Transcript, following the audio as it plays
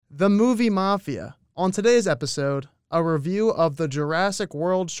The Movie Mafia. On today's episode, a review of the Jurassic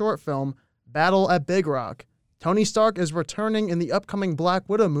World short film, Battle at Big Rock. Tony Stark is returning in the upcoming Black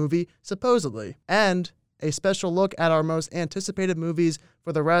Widow movie, supposedly. And a special look at our most anticipated movies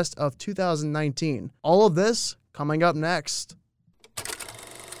for the rest of 2019. All of this coming up next.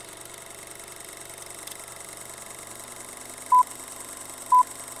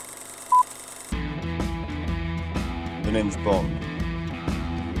 The name's Bond.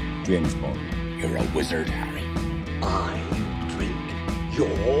 James Bond. You're a wizard, Harry. I drink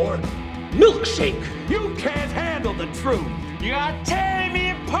your milkshake. You can't handle the truth. You're tearing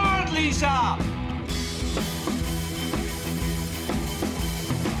me apart, Lisa.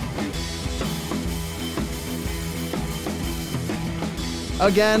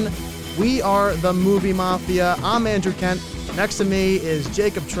 Again, we are the Movie Mafia. I'm Andrew Kent. Next to me is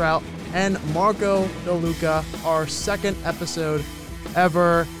Jacob Trout and Marco DeLuca, our second episode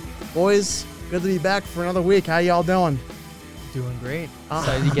ever. Boys, good to be back for another week. How y'all doing? Doing great.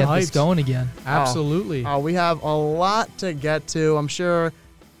 Excited to get this going again. Absolutely. We have a lot to get to. I'm sure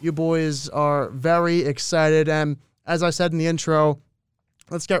you boys are very excited. And as I said in the intro,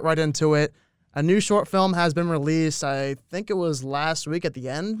 let's get right into it. A new short film has been released. I think it was last week at the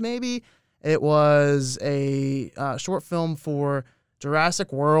end, maybe. It was a short film for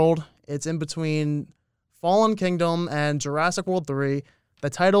Jurassic World. It's in between Fallen Kingdom and Jurassic World 3. The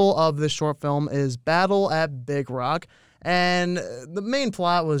title of this short film is Battle at Big Rock. And the main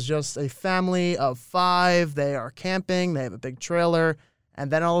plot was just a family of 5. They are camping. They have a big trailer. And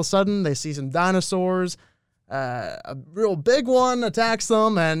then all of a sudden, they see some dinosaurs. A real big one attacks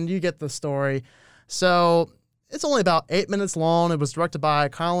them, and you get the story. So it's only about 8 minutes long. It was directed by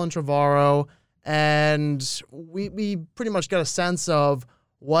Colin Trevorrow. And we pretty much get a sense of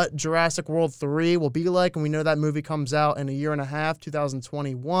what Jurassic World 3 will be like. And we know that movie comes out in a year and a half,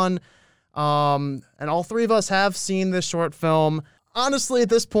 2021. And all 3 of us have seen this short film. Honestly, at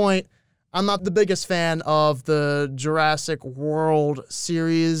this point, I'm not the biggest fan of the Jurassic World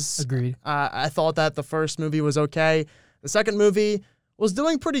series. Agreed. I thought that the first movie was okay. The second movie was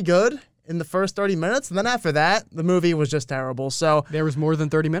doing pretty good in the first 30 minutes. And then after that, the movie was just terrible. So There was more than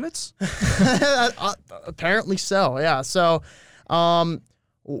 30 minutes? apparently so, yeah. So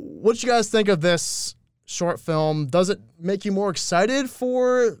what do you guys think of this short film? Does it make you more excited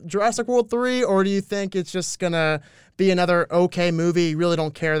for Jurassic World 3, or do you think it's just going to be another okay movie? You really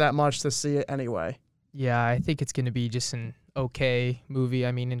don't care that much to see it anyway? Yeah, I think it's going to be just an okay movie.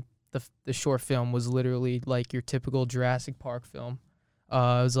 I mean, the short film was literally like your typical Jurassic Park film. It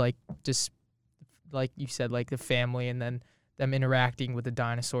was like just like you said, like the family and then them interacting with the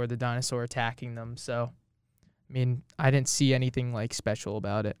dinosaur attacking them. So, I mean, I didn't see anything like special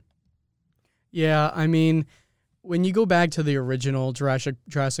about it. Yeah, I mean, when you go back to the original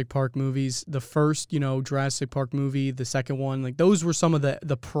Jurassic Park movies, the first, Jurassic Park movie, the second one, like those were some of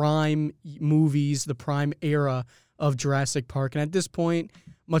the prime movies, the prime era of Jurassic Park. And at this point,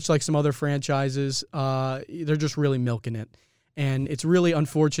 much like some other franchises, they're just really milking it. And it's really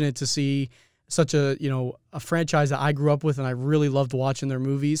unfortunate to see such a franchise that I grew up with and I really loved watching their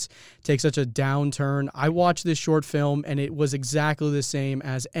movies take such a downturn. I watched this short film and it was exactly the same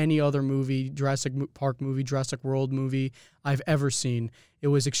as any other movie, Jurassic Park movie, Jurassic World movie I've ever seen. It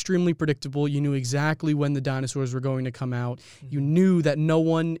was extremely predictable. You knew exactly when the dinosaurs were going to come out. You knew that no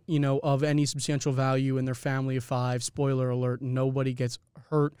one, of any substantial value in their family of 5, spoiler alert, nobody gets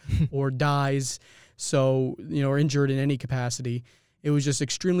hurt or dies, so, or injured in any capacity. It was just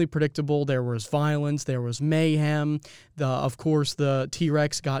extremely predictable. There was violence. There was mayhem. Of course, the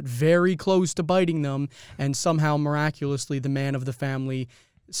T-Rex got very close to biting them, and somehow, miraculously, the man of the family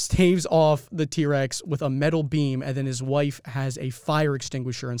staves off the T-Rex with a metal beam, and then his wife has a fire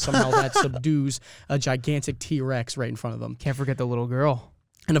extinguisher, and somehow that subdues a gigantic T-Rex right in front of them. Can't forget the little girl.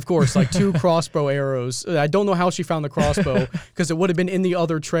 And of course, like 2 crossbow arrows. I don't know how she found the crossbow because it would have been in the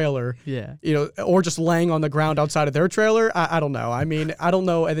other trailer. Yeah. Or just laying on the ground outside of their trailer. I don't know. I mean, I don't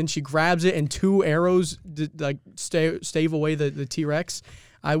know. And then she grabs it and 2 arrows stave away the T-Rex.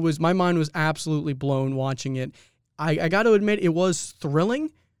 My mind was absolutely blown watching it. I got to admit, it was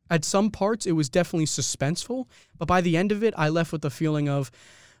thrilling. At some parts, it was definitely suspenseful. But by the end of it, I left with the feeling of,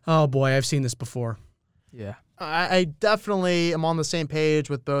 oh boy, I've seen this before. Yeah. I definitely am on the same page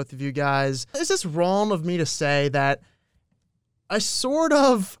with both of you guys. Is this wrong of me to say that I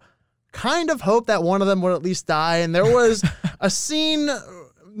kind of hope that one of them would at least die? And there was a scene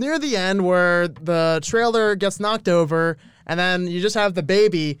near the end where the trailer gets knocked over and then you just have the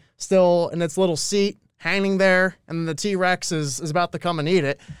baby still in its little seat hanging there and the T-Rex is about to come and eat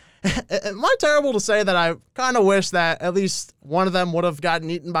it. Am I terrible to say that I kind of wish that at least one of them would have gotten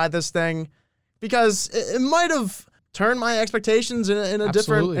eaten by this thing? Because it might have turned my expectations in a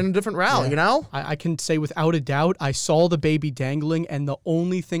different route, you know? I can say without a doubt, I saw the baby dangling, and the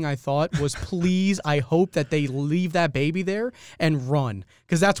only thing I thought was, please, I hope that they leave that baby there and run.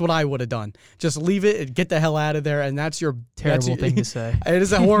 Because that's what I would have done. Just leave it and get the hell out of there, and that's your... Terrible thing to say. It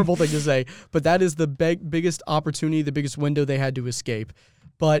is a horrible thing to say, but that is the biggest opportunity, the biggest window they had to escape.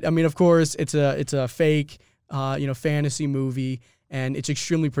 But, I mean, of course, it's a fake, fantasy movie, and it's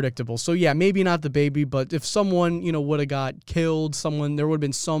extremely predictable. So, yeah, maybe not the baby, but if someone, would have got killed, there would have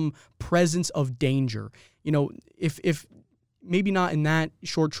been some presence of danger. If maybe not in that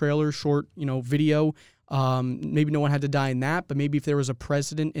short trailer, video, maybe no one had to die in that, but maybe if there was a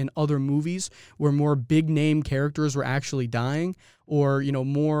precedent in other movies where more big-name characters were actually dying, or,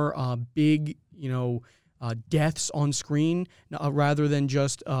 more big, deaths on screen rather than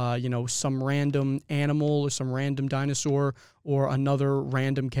just, some random animal or some random dinosaur or another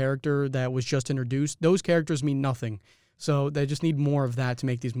random character that was just introduced. Those characters mean nothing. So they just need more of that to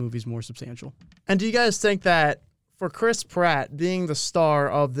make these movies more substantial. And do you guys think that for Chris Pratt being the star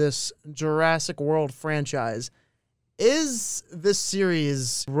of this Jurassic World franchise, is this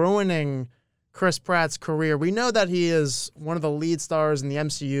series ruining Chris Pratt's career? We know that he is one of the lead stars in the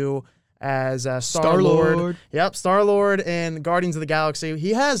MCU as Star-Lord. Yep, Star-Lord in Guardians of the Galaxy.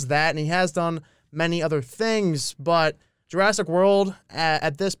 He has that, and he has done many other things, but Jurassic World,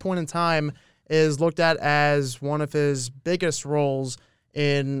 at this point in time, is looked at as one of his biggest roles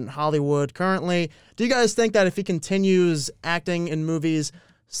in Hollywood currently. Do you guys think that if he continues acting in movies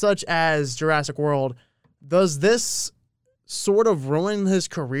such as Jurassic World, does this sort of ruin his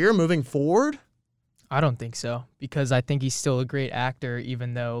career moving forward? I don't think so, because I think he's still a great actor,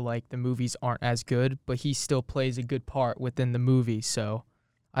 even though the movies aren't as good, but he still plays a good part within the movie, so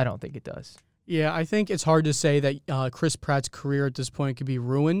I don't think it does. Yeah, I think it's hard to say that Chris Pratt's career at this point could be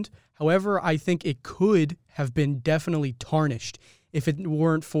ruined. However, I think it could have been definitely tarnished if it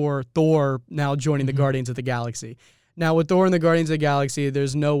weren't for Thor now joining the Guardians of the Galaxy. Now, with Thor and the Guardians of the Galaxy,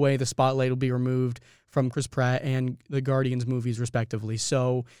 there's no way the spotlight will be removed from Chris Pratt and the Guardians movies, respectively.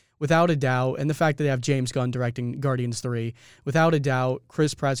 So, without a doubt, and the fact that they have James Gunn directing Guardians 3, without a doubt,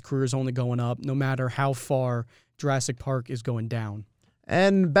 Chris Pratt's career is only going up, no matter how far Jurassic Park is going down.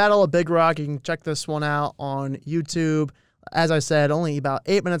 And Battle of Big Rock, you can check this one out on YouTube. As I said, only about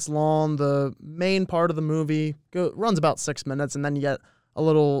 8 minutes long. The main part of the movie runs about 6 minutes, and then you get a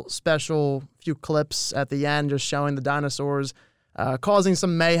little special few clips at the end just showing the dinosaurs causing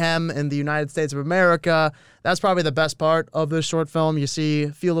some mayhem in the United States of America. That's probably the best part of this short film. You see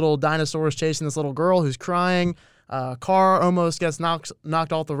a few little dinosaurs chasing this little girl who's crying. A car almost gets knocked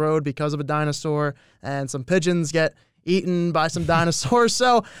off the road because of a dinosaur, and some pigeons get eaten by some dinosaurs.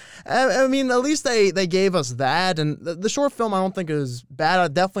 So, I mean, at least they gave us that. And the short film I don't think is bad. I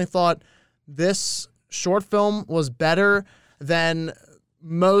definitely thought this short film was better than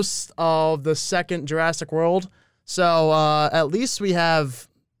most of the second Jurassic World. So at least we have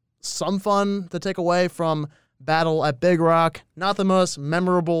some fun to take away from Battle at Big Rock. Not the most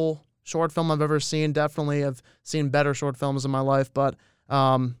memorable short film I've ever seen. Definitely have seen better short films in my life. But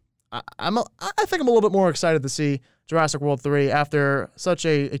I think I'm a little bit more excited to see Jurassic World 3 after such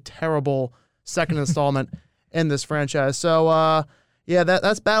a terrible second installment in this franchise. So, yeah,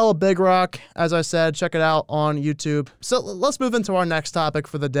 that's Battle of Big Rock. As I said, check it out on YouTube. So let's move into our next topic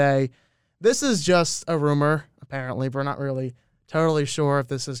for the day. This is just a rumor, apparently. We're not really totally sure if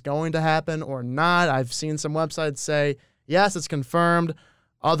this is going to happen or not. I've seen some websites say, yes, it's confirmed.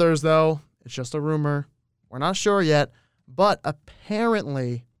 Others, though, it's just a rumor. We're not sure yet. But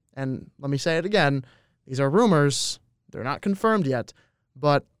apparently, and let me say it again, these are rumors. They're not confirmed yet.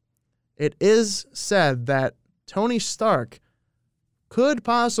 But it is said that Tony Stark could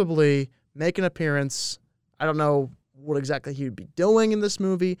possibly make an appearance. I don't know what exactly he would be doing in this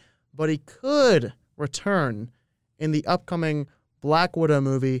movie, but he could return in the upcoming Black Widow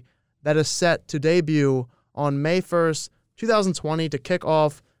movie that is set to debut on May 1st, 2020 to kick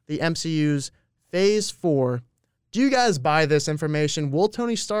off the MCU's Phase 4. Do you guys buy this information? Will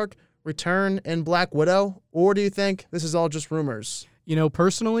Tony Stark return in Black Widow, or do you think this is all just rumors?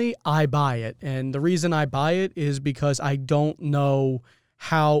 Personally, I buy it. And the reason I buy it is because I don't know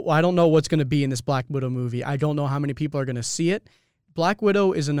what's going to be in this Black Widow movie. I don't know how many people are going to see it. Black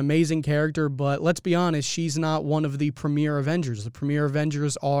Widow is an amazing character, but let's be honest, she's not one of the premier Avengers. The premier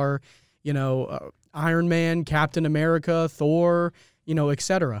Avengers are, Iron Man, Captain America, Thor,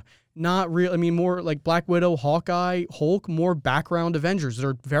 etc. Not real. I mean, more like Black Widow, Hawkeye, Hulk, more background Avengers.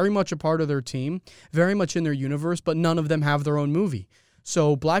 They're very much a part of their team, very much in their universe, but none of them have their own movie.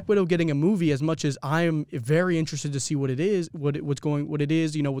 So Black Widow getting a movie, as much as I am very interested to see what it is, what it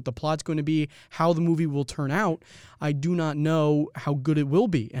is, what the plot's going to be, how the movie will turn out, I do not know how good it will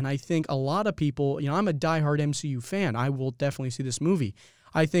be. And I think a lot of people, I'm a diehard MCU fan. I will definitely see this movie.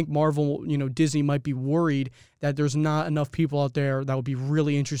 I think Marvel, Disney might be worried that there's not enough people out there that would be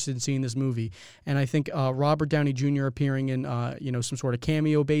really interested in seeing this movie. And I think Robert Downey Jr. appearing in, some sort of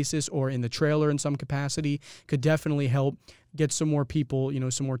cameo basis or in the trailer in some capacity could definitely help get some more people,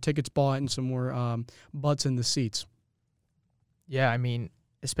 some more tickets bought and some more butts in the seats. Yeah, I mean,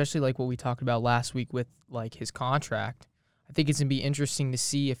 especially like what we talked about last week with like his contract. I think it's going to be interesting to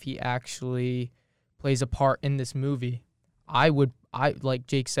see if he actually plays a part in this movie. Like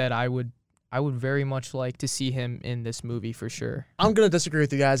Jake said, I would very much like to see him in this movie for sure. I'm going to disagree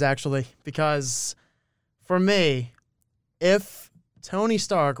with you guys, actually, because for me, if Tony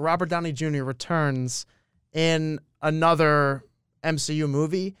Stark, Robert Downey Jr. returns in another MCU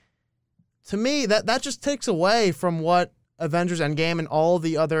movie, to me, that just takes away from what Avengers Endgame and all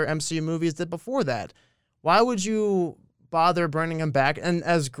the other MCU movies did before that. Why would you bother bringing him back? And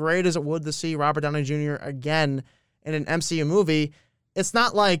as great as it would to see Robert Downey Jr. again in an MCU movie, it's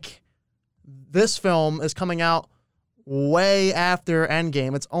not like this film is coming out way after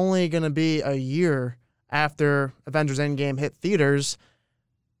Endgame. It's only going to be a year after Avengers Endgame hit theaters.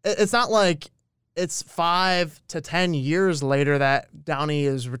 It's not like it's 5 to 10 years later that Downey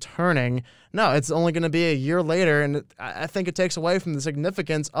is returning. No, it's only going to be a year later, and I think it takes away from the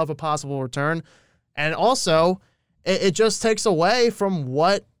significance of a possible return. And also, it just takes away from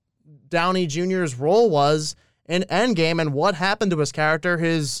what Downey Jr.'s role was in Endgame and what happened to his character,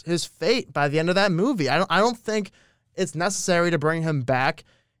 his fate by the end of that movie. I don't think it's necessary to bring him back.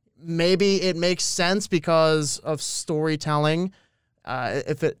 Maybe it makes sense because of storytelling.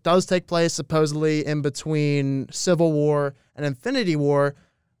 If it does take place supposedly in between Civil War and Infinity War,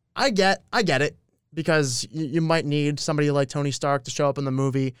 I get it, because you might need somebody like Tony Stark to show up in the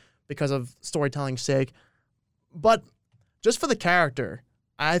movie because of storytelling's sake. But just for the character,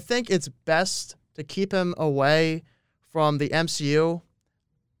 I think it's best to keep him away from the MCU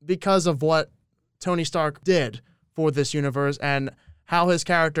because of what Tony Stark did for this universe and how his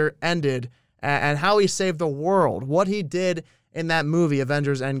character ended and how he saved the world, what he did in that movie,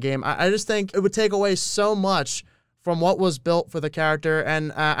 Avengers Endgame. I just think it would take away so much from what was built for the character,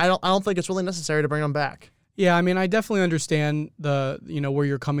 and I don't think it's really necessary to bring him back. Yeah, I mean, I definitely understand where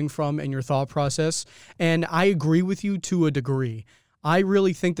you're coming from and your thought process, and I agree with you to a degree. I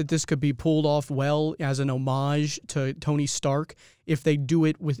really think that this could be pulled off well as an homage to Tony Stark if they do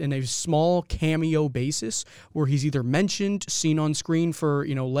it within a small cameo basis where he's either mentioned, seen on screen for,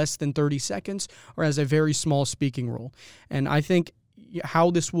 less than 30 seconds, or has a very small speaking role. And I think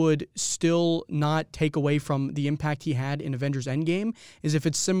how this would still not take away from the impact he had in Avengers Endgame is if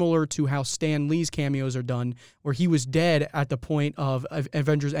it's similar to how Stan Lee's cameos are done, where he was dead at the point of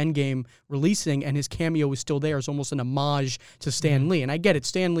Avengers Endgame releasing and his cameo was still there. It's almost an homage to Stan Lee. And I get it,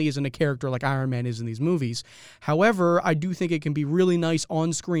 Stan Lee isn't a character like Iron Man is in these movies. However, I do think it can be really nice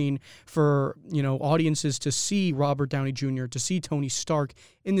on screen for, audiences to see Robert Downey Jr., to see Tony Stark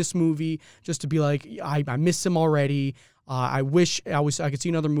in this movie, just to be like, I miss him already. I wish I could see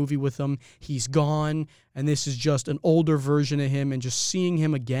another movie with him. He's gone, and this is just an older version of him, and just seeing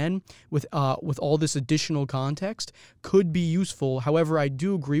him again with all this additional context could be useful. However, I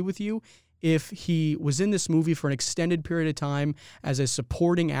do agree with you. If he was in this movie for an extended period of time as a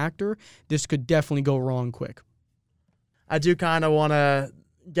supporting actor, this could definitely go wrong quick. I do kind of want to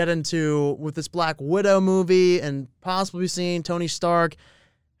get into, with this Black Widow movie and possibly seeing Tony Stark,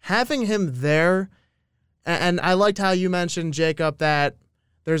 having him there. And I liked how you mentioned, Jacob, that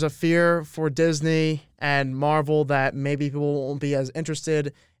there's a fear for Disney and Marvel that maybe people won't be as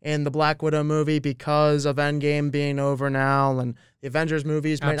interested in the Black Widow movie because of Endgame being over now and the Avengers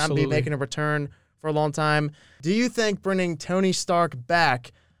movies might not be making a return for a long time. Do you think bringing Tony Stark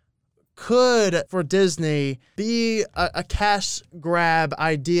back could, for Disney, be a cash grab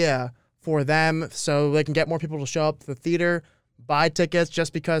idea for them so they can get more people to show up to the theater, buy tickets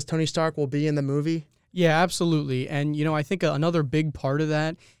just because Tony Stark will be in the movie? Yeah, absolutely. And, I think another big part of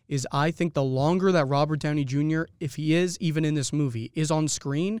that is I think the longer that Robert Downey Jr., if he is even in this movie, is on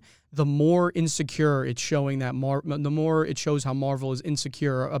screen, the more insecure it's showing that the more it shows how Marvel is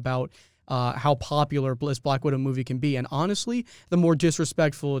insecure about how popular this Black Widow movie can be. And honestly, the more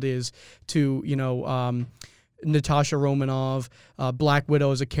disrespectful it is to, Natasha Romanoff, Black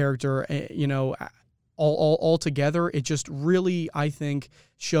Widow as a character, all together, it just really, I think,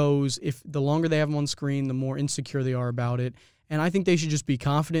 shows if the longer they have them on screen, the more insecure they are about it. And I think they should just be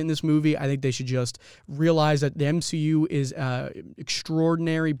confident in this movie. I think they should just realize that the MCU is an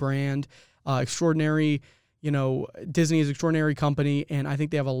extraordinary brand, extraordinary, Disney is an extraordinary company, and I think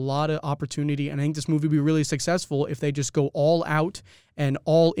they have a lot of opportunity, and I think this movie will be really successful if they just go all out and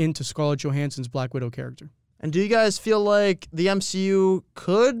all into Scarlett Johansson's Black Widow character. And do you guys feel like the MCU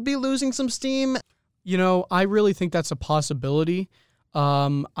could be losing some steam? I really think that's a possibility.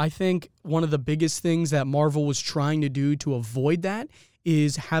 I think one of the biggest things that Marvel was trying to do to avoid that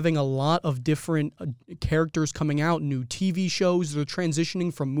is having a lot of different characters coming out, new TV shows. They're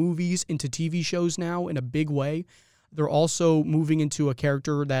transitioning from movies into TV shows now in a big way. They're also moving into a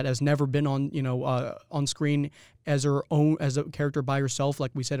character that has never been on screen as a character by herself,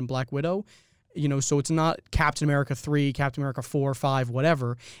 like we said in Black Widow. So it's not Captain America 3, Captain America 4, 5,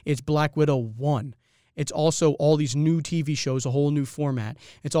 whatever. It's Black Widow 1. It's also all these new TV shows, a whole new format.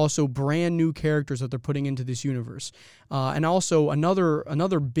 It's also brand new characters that they're putting into this universe. And also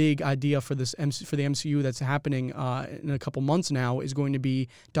another big idea for the MCU that's happening in a couple months now is going to be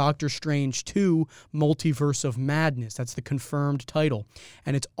Doctor Strange 2: Multiverse of Madness. That's the confirmed title.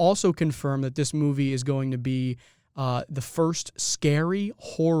 And it's also confirmed that this movie is going to be the first scary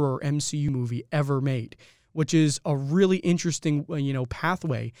horror MCU movie ever made, which is a really interesting,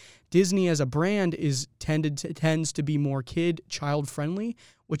 pathway. Disney as a brand tends to be more child friendly,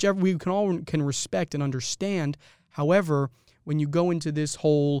 whichever we can respect and understand. However, when you go into this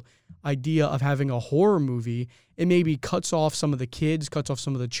whole idea of having a horror movie, it maybe cuts off some of the kids, cuts off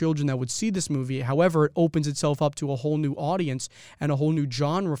some of the children that would see this movie. However, it opens itself up to a whole new audience and a whole new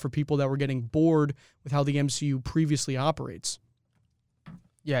genre for people that were getting bored with how the MCU previously operates.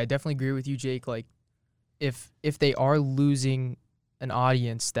 Yeah, I definitely agree with you, Jake. Like, if they are losing an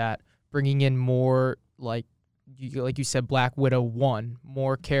audience, that bringing in more, like you said, Black Widow 1,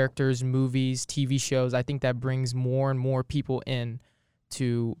 more characters, movies, TV shows, I think that brings more and more people in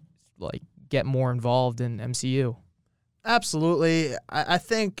to get more involved in MCU. Absolutely. I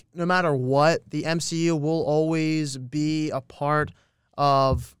think no matter what, the MCU will always be a part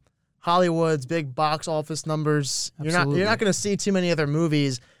of Hollywood's big box office numbers. Absolutely. You're not going to see too many other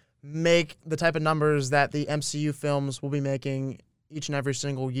movies make the type of numbers that the MCU films will be making each and every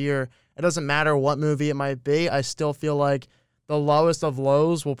single year. It doesn't matter what movie it might be. I still feel like the lowest of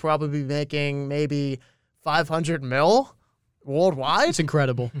lows will probably be making maybe 500 mil worldwide. It's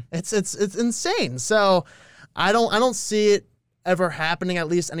incredible. It's insane. So I don't see it ever happening, at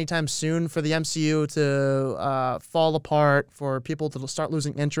least anytime soon, for the MCU to fall apart, for people to start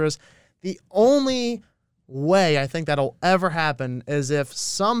losing interest. The only way I think that'll ever happen is if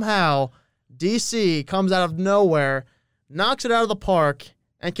somehow DC comes out of nowhere, knocks it out of the park,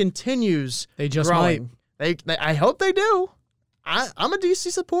 and continues They just growing. They I hope they do. I'm a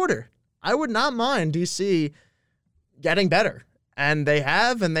DC supporter. I would not mind DC getting better. And they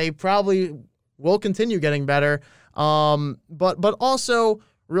have, and they probably will continue getting better. But also,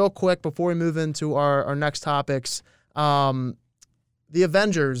 real quick, before we move into our next topics, the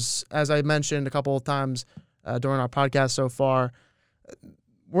Avengers, as I mentioned a couple of times during our podcast so far,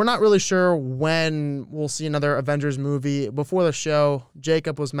 we're not really sure when we'll see another Avengers movie. Before the show,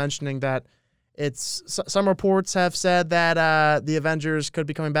 Jacob was mentioning that some reports have said that the Avengers could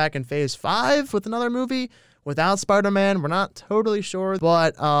be coming back in Phase 5 with another movie without Spider-Man. We're not totally sure,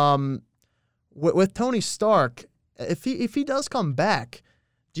 but with Tony Stark, if he does come back,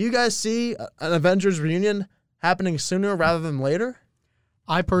 do you guys see an Avengers reunion happening sooner rather than later?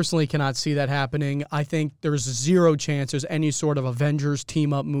 I personally cannot see that happening. I think there's zero chance there's any sort of Avengers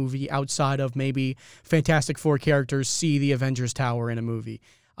team-up movie outside of maybe Fantastic Four characters see the Avengers Tower in a movie.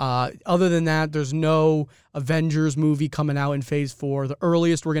 Other than that, there's no Avengers movie coming out in Phase 4. The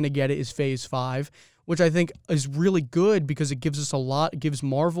earliest we're going to get it is Phase 5, which I think is really good because it gives us it gives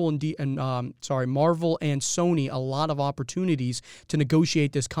Marvel and Marvel and Sony a lot of opportunities to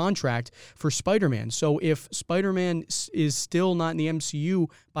negotiate this contract for Spider-Man. So if Spider-Man is still not in the MCU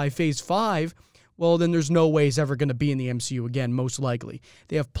by Phase 5, well, then there's no way he's ever going to be in the MCU again, most likely.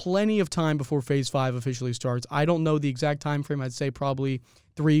 They have plenty of time before Phase 5 officially starts. I don't know the exact time frame. I'd say probably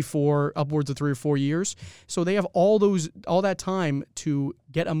upwards of 3 or 4 years. So they have all that time to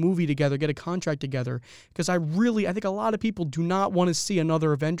get a movie together, get a contract together. Because I think a lot of people do not want to see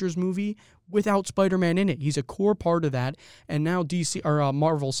another Avengers movie without Spider-Man in it. He's a core part of that. And now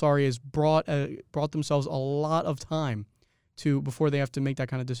Marvel has brought themselves a lot of time before they have to make that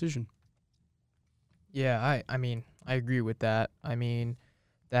kind of decision. Yeah, I mean, I agree with that. I mean,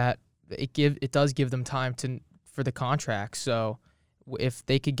 that it does give them time for the contract. So if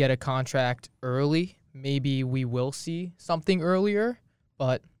they could get a contract early, maybe we will see something earlier.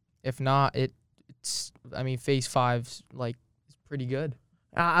 But if not, Phase 5's pretty good.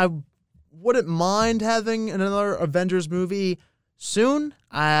 I wouldn't mind having another Avengers movie soon,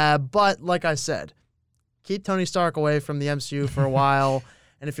 but like I said, keep Tony Stark away from the MCU for a while.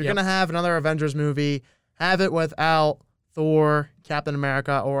 And if you're going to have another Avengers movie, have it without Thor, Captain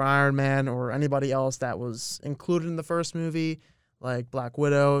America, or Iron Man, or anybody else that was included in the first movie, like Black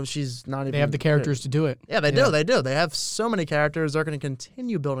Widow. She's not even... They have the characters to do it. Yeah, they do. They do. They have so many characters. They're going to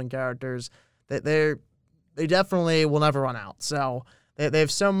continue building characters. They definitely will never run out. So they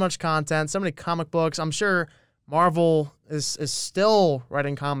have so much content, so many comic books. I'm sure Marvel is still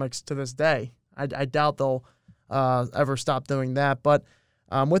writing comics to this day. I doubt they'll ever stop doing that. But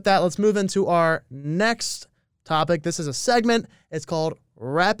with that, let's move into our next topic. This is a segment. It's called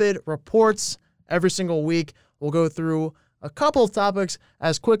Rapid Reports. Every single week, we'll go through a couple of topics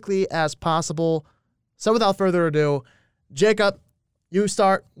as quickly as possible. So without further ado, Jacob, you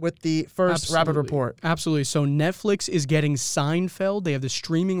start with the first Rapid Report. Absolutely. So Netflix is getting Seinfeld. They have the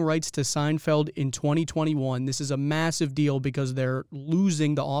streaming rights to Seinfeld in 2021. This is a massive deal because they're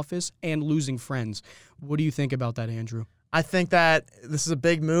losing The Office and losing Friends. What do you think about that, Andrew? I think that this is a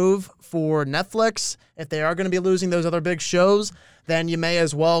big move for Netflix. If they are going to be losing those other big shows, then you may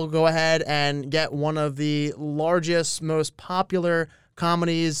as well go ahead and get one of the largest, most popular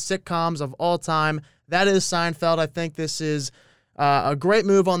comedies, sitcoms of all time. That is Seinfeld. I think this is a great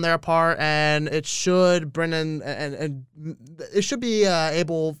move on their part, and it should bring in and it should be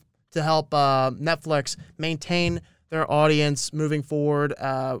able to help Netflix maintain their audience moving forward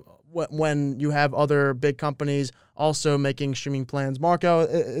when you have other big companies also making streaming plans. Marco,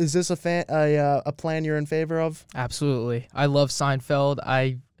 is this a plan you're in favor of? Absolutely. I love Seinfeld.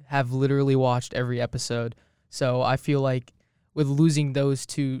 I have literally watched every episode. So I feel like with losing those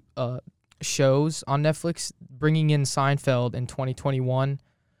two shows on Netflix, bringing in Seinfeld in 2021,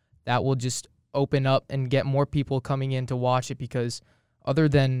 that will just open up and get more people coming in to watch it, because other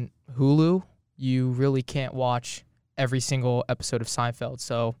than Hulu, you really can't watch every single episode of Seinfeld.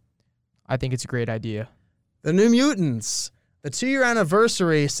 So I think it's a great idea. The New Mutants, the 2-year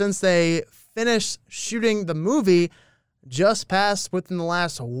anniversary since they finished shooting the movie, just passed within the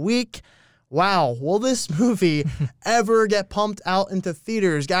last week. Wow, will this movie ever get pumped out into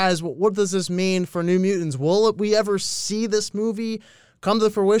theaters? Guys, what does this mean for New Mutants? Will we ever see this movie come to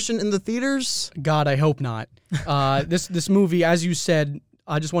fruition in the theaters? God, I hope not. This movie, as you said,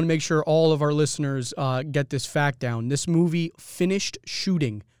 I just want to make sure all of our listeners get this fact down. This movie finished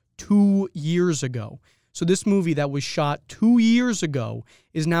shooting 2 years ago. So this movie that was shot 2 years ago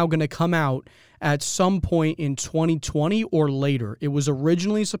is now going to come out at some point in 2020 or later. It was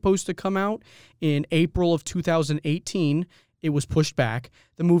originally supposed to come out in April of 2018. It was pushed back.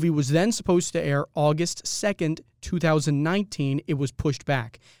 The movie was then supposed to air August 2nd, 2019. It was pushed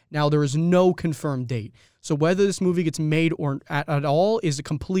back. Now, there is no confirmed date. So whether this movie gets made or at all is a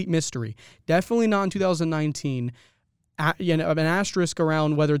complete mystery. Definitely not in 2019. An asterisk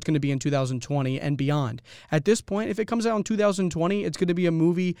around whether it's going to be in 2020 and beyond. At this point, if it comes out in 2020, it's going to be a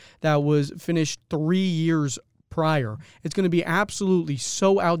movie that was finished 3 years prior. It's going to be absolutely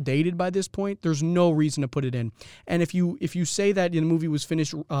so outdated by this point. There's no reason to put it in. And if you say that the movie was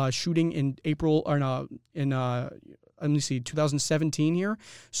finished shooting in April or let me see, 2017 here.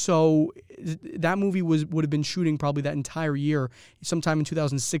 So that movie would have been shooting probably that entire year, sometime in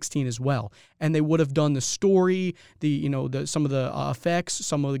 2016 as well. And they would have done the story, some of the effects,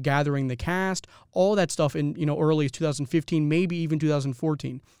 some of the gathering the cast, all that stuff in early 2015, maybe even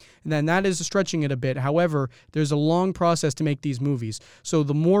 2014. And then that is stretching it a bit. However, there's a long process to make these movies. So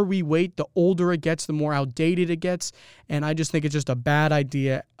the more we wait, the older it gets, the more outdated it gets. And I just think it's just a bad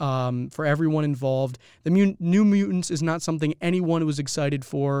idea for everyone involved. The New Mutants is not something anyone was excited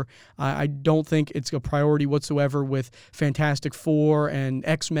for. I don't think it's a priority whatsoever with Fantastic Four and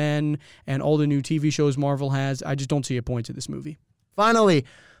X-Men and all the new TV shows Marvel has. I just don't see a point to this movie. Finally,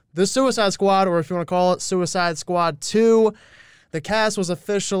 the Suicide Squad, or if you want to call it Suicide Squad 2, the cast was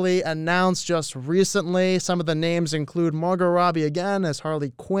officially announced just recently. Some of the names include Margot Robbie again as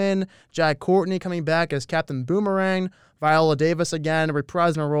Harley Quinn, Jack Courtney coming back as Captain Boomerang, Viola Davis again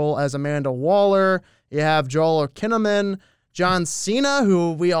reprising her role as Amanda Waller. You have Joel Kinnaman, John Cena,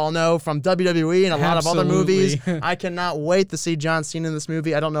 who we all know from WWE and a lot of other movies. I cannot wait to see John Cena in this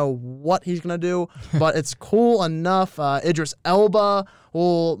movie. I don't know what he's going to do, but it's cool enough. Idris Elba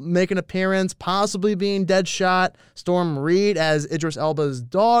will make an appearance, possibly being Deadshot. Storm Reed as Idris Elba's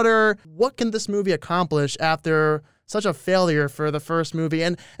daughter. What can this movie accomplish after such a failure for the first movie?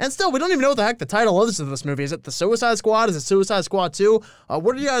 And still, we don't even know what the heck the title is of this movie. Is it The Suicide Squad? Is it Suicide Squad 2?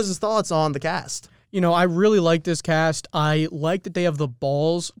 What are you guys' thoughts on the cast? I really like this cast. I like that they have the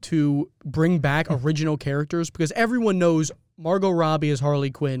balls to bring back original characters, because everyone knows Margot Robbie as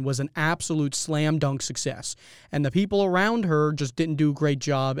Harley Quinn was an absolute slam dunk success. And the people around her just didn't do a great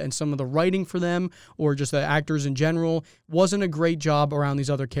job. And some of the writing for them, or just the actors in general, wasn't a great job around these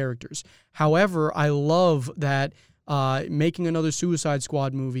other characters. However, I love that making another Suicide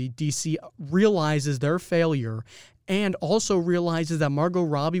Squad movie, DC realizes their failure and also realizes that Margot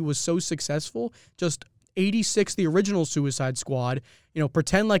Robbie was so successful, just 86 the original Suicide Squad,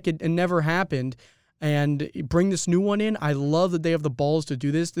 pretend like it never happened and bring this new one in. I love that they have the balls to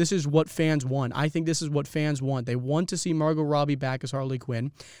do this. This is what fans want. I think this is what fans want. They want to see Margot Robbie back as Harley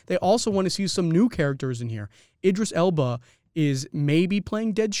Quinn. They also want to see some new characters in here. Idris Elba is maybe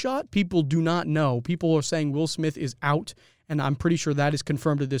playing Deadshot. People do not know. People are saying Will Smith is out, and I'm pretty sure that is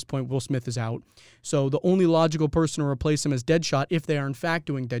confirmed at this point. Will Smith is out. So the only logical person to replace him as Deadshot, if they are in fact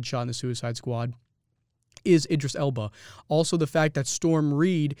doing Deadshot in the Suicide Squad, is Idris Elba. Also, the fact that Storm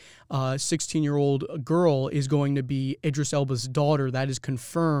Reed, 16-year-old girl, is going to be Idris Elba's daughter, that is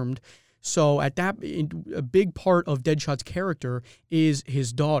confirmed. So a big part of Deadshot's character is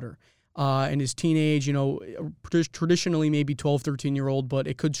his daughter. And his teenage, traditionally maybe 12, 13-year-old, but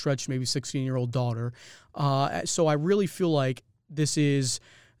it could stretch maybe 16-year-old daughter. So I really feel like this is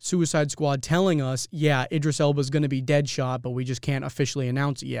Suicide Squad telling us, yeah, Idris Elba is going to be Deadshot, but we just can't officially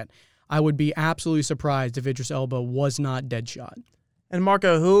announce it yet. I would be absolutely surprised if Idris Elba was not Deadshot. And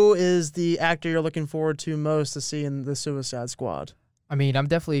Marco, who is the actor you're looking forward to most to see in the Suicide Squad? I mean, I'm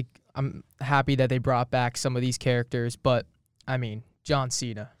happy that they brought back some of these characters, but I mean, John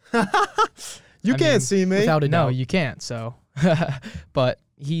Cena. You can't see me. Without a doubt. No, you can't. So, but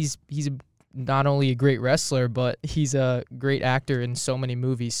he's not only a great wrestler, but he's a great actor in so many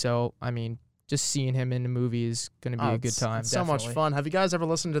movies. So, I mean, just seeing him in the movie is going to be a good time. It's so much fun. Have you guys ever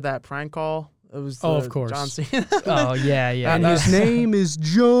listened to that prank call? It was of course. John Cena. Oh, yeah. And his name is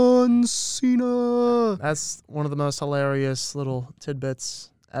John Cena. That's one of the most hilarious little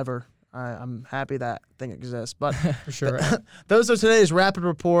tidbits ever. I'm happy that thing exists. But for sure. Those are today's rapid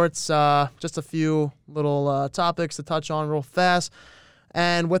reports. Just a few little topics to touch on real fast.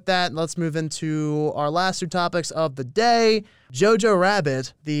 And with that, let's move into our last two topics of the day. Jojo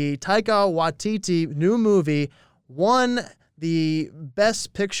Rabbit, the Taika Waititi new movie, won the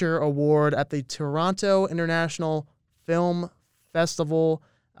Best Picture award at the Toronto International Film Festival.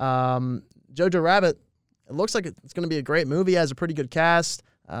 Jojo Rabbit, it looks like it's going to be a great movie. It has a pretty good cast,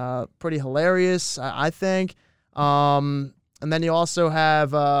 pretty hilarious, I think. And then you also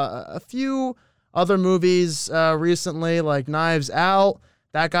have a few other movies recently, like Knives Out,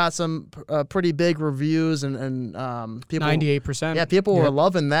 that got some pretty big reviews and people 98%. Yeah, people were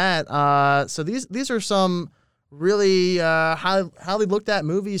loving that. So these are some really highly looked at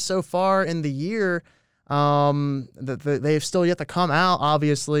movies so far in the year. That they've still yet to come out,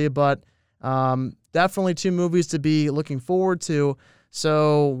 obviously, but definitely two movies to be looking forward to.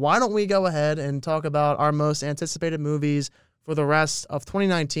 So why don't we go ahead and talk about our most anticipated movies for the rest of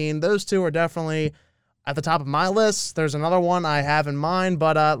 2019. Those two are definitely at the top of my list. There's another one I have in mind,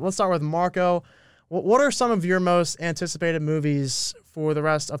 but let's start with Marco. What are some of your most anticipated movies for the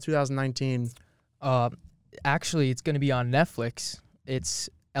rest of 2019? Actually, it's going to be on Netflix. It's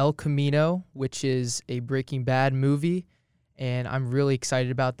El Camino, which is a Breaking Bad movie, and I'm really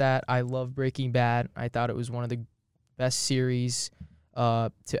excited about that. I love Breaking Bad. I thought it was one of the best series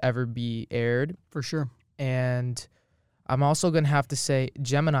to ever be aired. For sure. And I'm also going to have to say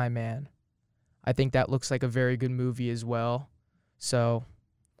Gemini Man. I think that looks like a very good movie as well. So,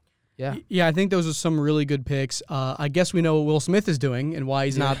 yeah. Yeah, I think those are some really good picks. I guess we know what Will Smith is doing and why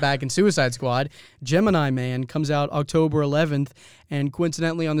he's not back in Suicide Squad. Gemini Man comes out October 11th, and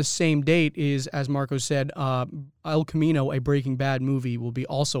coincidentally on the same date is, as Marco said, El Camino, a Breaking Bad movie, will be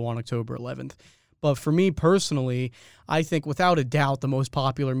also on October 11th. But for me personally, I think without a doubt the most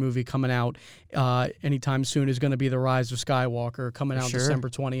popular movie coming out anytime soon is going to be The Rise of Skywalker, coming out December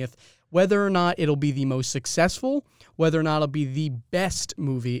 20th. Whether or not it'll be the most successful, whether or not it'll be the best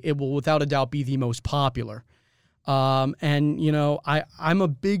movie, it will without a doubt be the most popular. And, you know, I'm a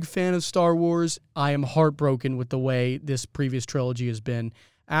big fan of Star Wars. I am heartbroken with the way this previous trilogy has been.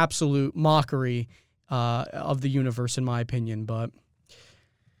 Absolute mockery of the universe, in my opinion. But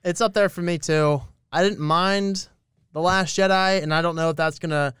it's up there for me, too. I didn't mind The Last Jedi, and I don't know if that's going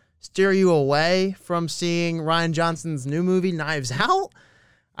to steer you away from seeing Rian Johnson's new movie, Knives Out.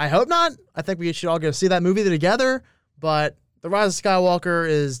 I hope not. I think we should all go see that movie together. But The Rise of Skywalker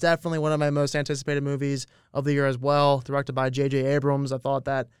is definitely one of my most anticipated movies of the year as well, directed by J.J. Abrams. I thought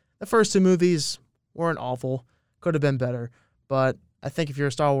that the first two movies weren't awful. Could have been better. But I think if you're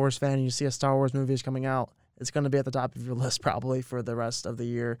a Star Wars fan and you see a Star Wars movie is coming out, it's going to be at the top of your list probably for the rest of the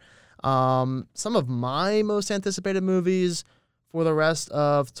year. Some of my most anticipated movies for the rest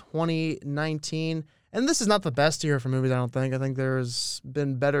of 2019, and this is not the best year for movies, I don't think. I think there's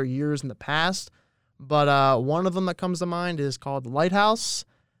been better years in the past, but one of them that comes to mind is called The Lighthouse.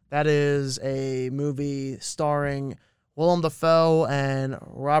 That is a movie starring Willem Dafoe and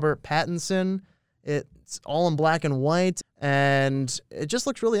Robert Pattinson. It's all in black and white, and it just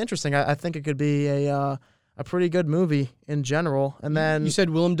looks really interesting. I think it could be a pretty good movie in general. And then you said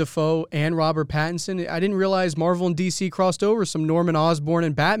Willem Dafoe and Robert Pattinson. I didn't realize Marvel and DC crossed over. Some Norman Osborn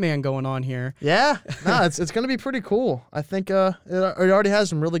and Batman going on here. Yeah, no, it's going to be pretty cool. I think it already has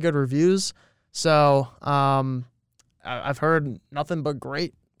some really good reviews. So I've heard nothing but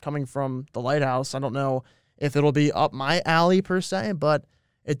great coming from The Lighthouse. I don't know if it'll be up my alley per se, but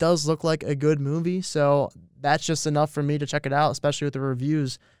it does look like a good movie. So that's just enough for me to check it out, especially with the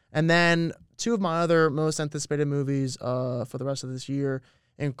reviews. And then two of my other most anticipated movies for the rest of this year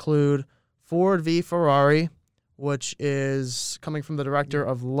include Ford v. Ferrari, which is coming from the director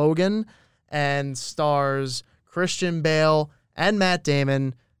of Logan and stars Christian Bale and Matt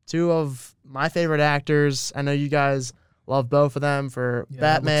Damon, two of my favorite actors. I know you guys love both of them for Batman.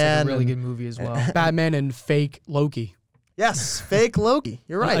 That looks like a really good movie as well. Batman and fake Loki. Yes, fake Loki.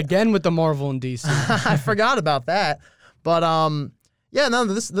 You're right. Again with the Marvel and DC. I forgot about that. But yeah, no,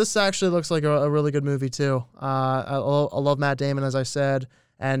 this actually looks like a really good movie too. I love Matt Damon, as I said,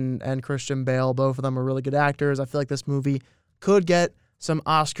 and Christian Bale. Both of them are really good actors. I feel like this movie could get some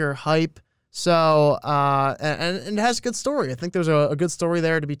Oscar hype. So and it has a good story. I think there's a good story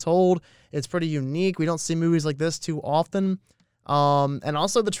there to be told. It's pretty unique. We don't see movies like this too often. And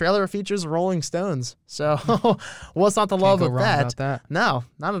also the trailer features Rolling Stones. So what's not to love with that? No,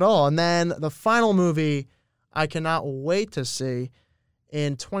 not at all. And then the final movie I cannot wait to see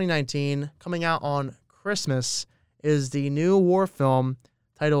in 2019, coming out on Christmas, is the new war film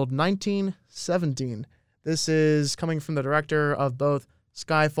titled 1917. This is coming from the director of both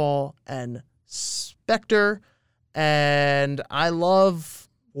Skyfall and Spectre. And I love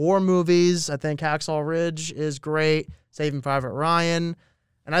war movies. I think Hacksaw Ridge is great. Saving Private Ryan.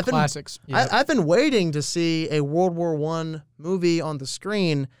 And I've been classics. I've been waiting to see a World War I movie on the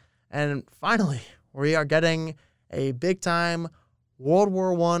screen, and finally we are getting a big time World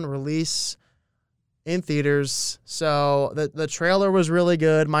War I release in theaters. So the trailer was really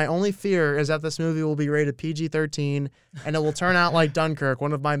good. My only fear is that this movie will be rated PG-13 and it will turn out like Dunkirk,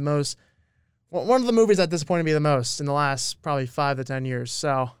 one of the movies that disappointed me the most in the last probably 5 to 10 years.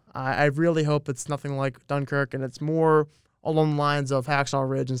 So I really hope it's nothing like Dunkirk and it's more along the lines of Hacksaw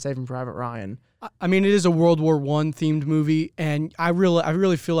Ridge and Saving Private Ryan. I mean, it is a World War I themed movie, and I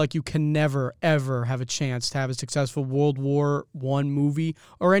really feel like you can never, ever have a chance to have a successful World War I movie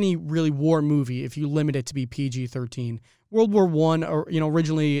or any really war movie if you limit it to be PG-13. World War I, or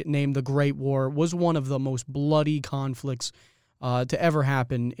originally named the Great War, was one of the most bloody conflicts to ever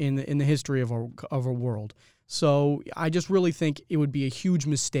happen in the history of our world. So I just really think it would be a huge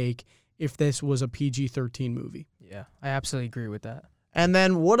mistake if this was a PG-13 movie. Yeah, I absolutely agree with that. And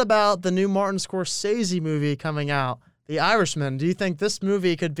then what about the new Martin Scorsese movie coming out, The Irishman? Do you think this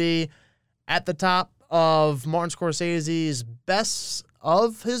movie could be at the top of Martin Scorsese's best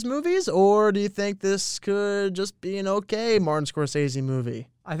of his movies, or do you think this could just be an okay Martin Scorsese movie?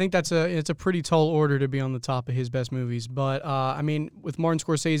 I think it's a pretty tall order to be on the top of his best movies, but I mean, with Martin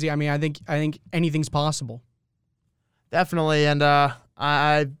Scorsese, I think anything's possible. Definitely, and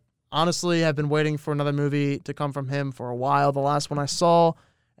I honestly have been waiting for another movie to come from him for a while. The last one I saw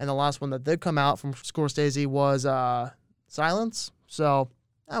and the last one that did come out from Scorsese was Silence. So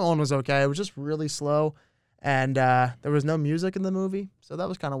that one was okay. It was just really slow, and there was no music in the movie, so that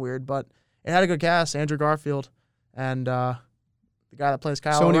was kind of weird. But it had a good cast: Andrew Garfield and the guy that plays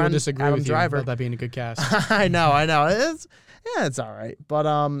Kyle Sony Ren, would disagree Adam with Driver. you about that being a good cast. I know. It's all right. But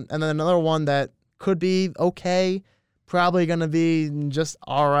and then another one that could be okay, probably going to be just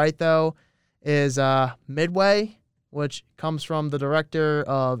all right though, is Midway, which comes from the director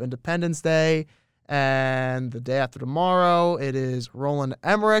of Independence Day and The Day After Tomorrow. It is Roland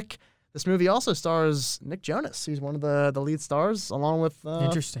Emmerich. This movie also stars Nick Jonas. He's one of the lead stars, along with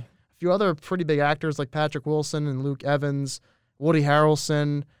Interesting. a few other pretty big actors like Patrick Wilson and Luke Evans, Woody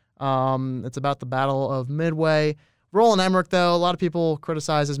Harrelson. It's about the Battle of Midway. Roland Emmerich, though, a lot of people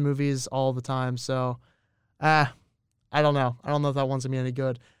criticize his movies all the time, so I don't know. I don't know if that one's going to be any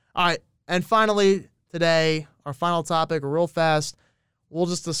good. All right, and finally, today, our final topic, real fast, we'll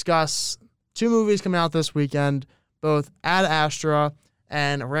just discuss two movies coming out this weekend, both Ad Astra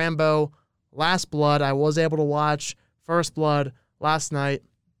and Rambo Last Blood. I was able to watch First Blood last night.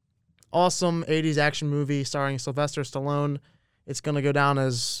 awesome 80s action movie starring Sylvester Stallone. It's going to go down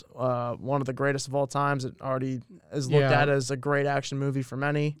as one of the greatest of all times. It already is looked at as a great action movie for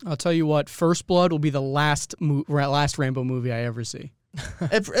many. I'll tell you what, First Blood will be the last Rambo movie I ever see.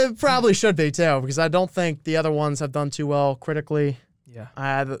 It probably should be, too, because I don't think the other ones have done too well critically.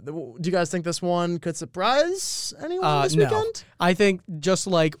 Yeah. Do you guys think this one could surprise anyone this no. weekend? I think just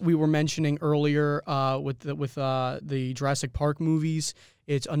like we were mentioning earlier with the Jurassic Park movies,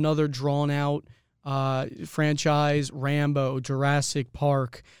 it's another drawn-out franchise. Rambo, Jurassic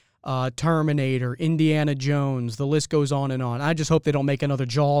Park, Terminator, Indiana Jones, the list goes on and on. I just hope they don't make another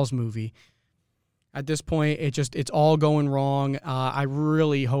Jaws movie. At this point, it's all going wrong. I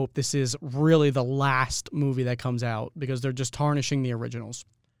really hope this is really the last movie that comes out because they're just tarnishing the originals.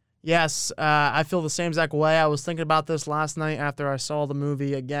 Yes, I feel the same exact way. I was thinking about this last night after I saw the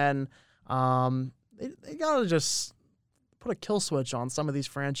movie again. They gotta just put a kill switch on some of these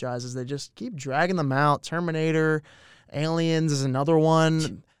franchises. They just keep dragging them out. Terminator, Aliens is another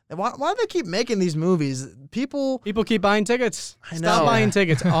one. Why do they keep making these movies? People keep buying tickets. I know. Stop buying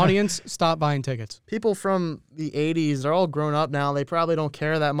tickets. Audience, stop buying tickets. People from the 80s, they're all grown up now. They probably don't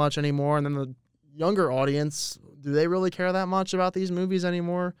care that much anymore. And then the younger audience, do they really care that much about these movies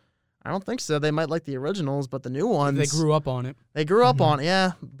anymore? I don't think so. They might like the originals, but the new ones... They grew up on it. They grew up on it,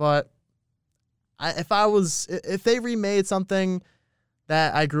 yeah. But if they remade something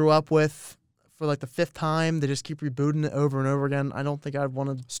that I grew up with for like the 5th time, they just keep rebooting it over and over again, I don't think I'd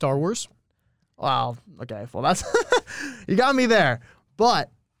want to... Star Wars? Wow. Okay, well, that's... you got me there. But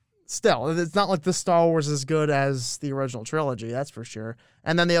still, it's not like the Star Wars is as good as the original trilogy, that's for sure.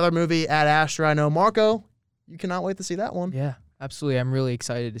 And then the other movie, Ad Astra, I know, Marco, you cannot wait to see that one. Yeah, absolutely. I'm really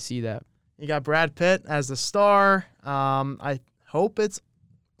excited to see that. You got Brad Pitt as the star. I hope it's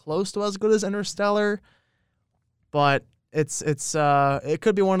close to as good as Interstellar, but it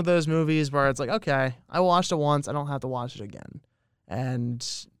could be one of those movies where it's like, okay, I watched it once, I don't have to watch it again. And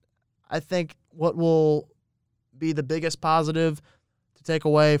I think what will be the biggest positive to take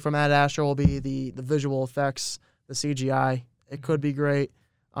away from Ad Astra will be the visual effects, the CGI. It could be great,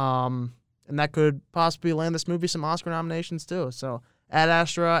 and that could possibly land this movie some Oscar nominations too. So Ad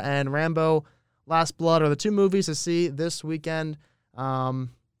Astra and Rambo Last Blood are the 2 movies to see this weekend,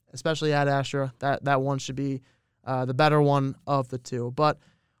 especially Ad Astra. That one should be the better one of the 2. But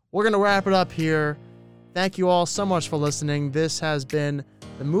we're going to wrap it up here. Thank you all so much for listening. This has been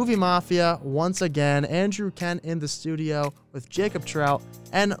the Movie Mafia once again. Andrew Kent in the studio with Jacob Trout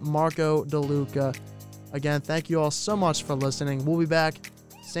and Marco DeLuca. Again, thank you all so much for listening. We'll be back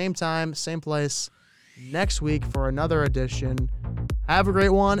same time, same place next week for another edition. Have a great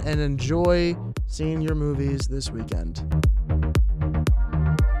one and enjoy seeing your movies this weekend.